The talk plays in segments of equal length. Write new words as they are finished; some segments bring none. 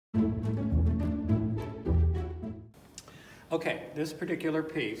Okay, this particular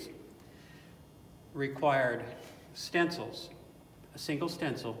piece required stencils, a single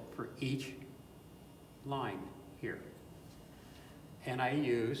stencil for each line here. And I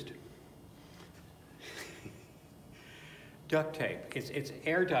used duct tape. It's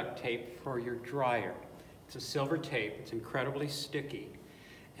air duct tape for your dryer. It's a silver tape. It's incredibly sticky.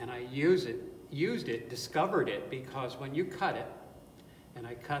 And I used it, discovered it, because when you cut it, and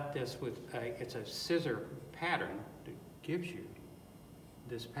I cut this with, it's a scissor pattern that gives you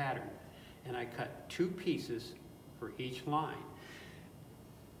this pattern. And I cut 2 pieces for each line.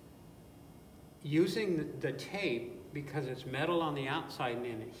 Using the tape, because it's metal on the outside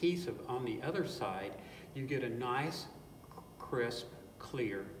and adhesive on the other side, you get a nice, crisp,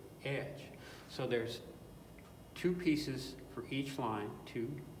 clear edge. So there's 2 pieces for each line, 2,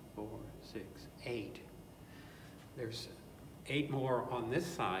 4, 6, 8. There's 8 more on this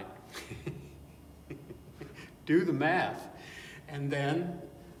side. Do the math. And then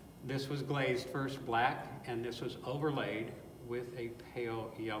this was glazed first black, and this was overlaid with a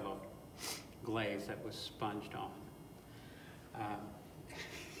pale yellow glaze that was sponged on.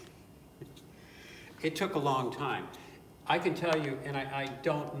 It took a long time. I can tell you, and I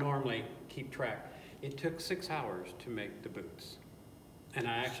don't normally keep track, it took 6 hours to make the boots. And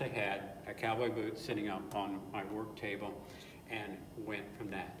I actually had a cowboy boot sitting up on my work table and went from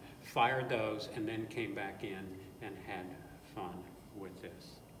that. Fired those and then came back in and had fun with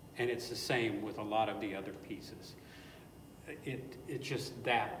this. And it's the same with a lot of the other pieces. It just,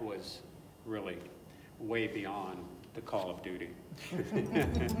 that was really way beyond the call of duty.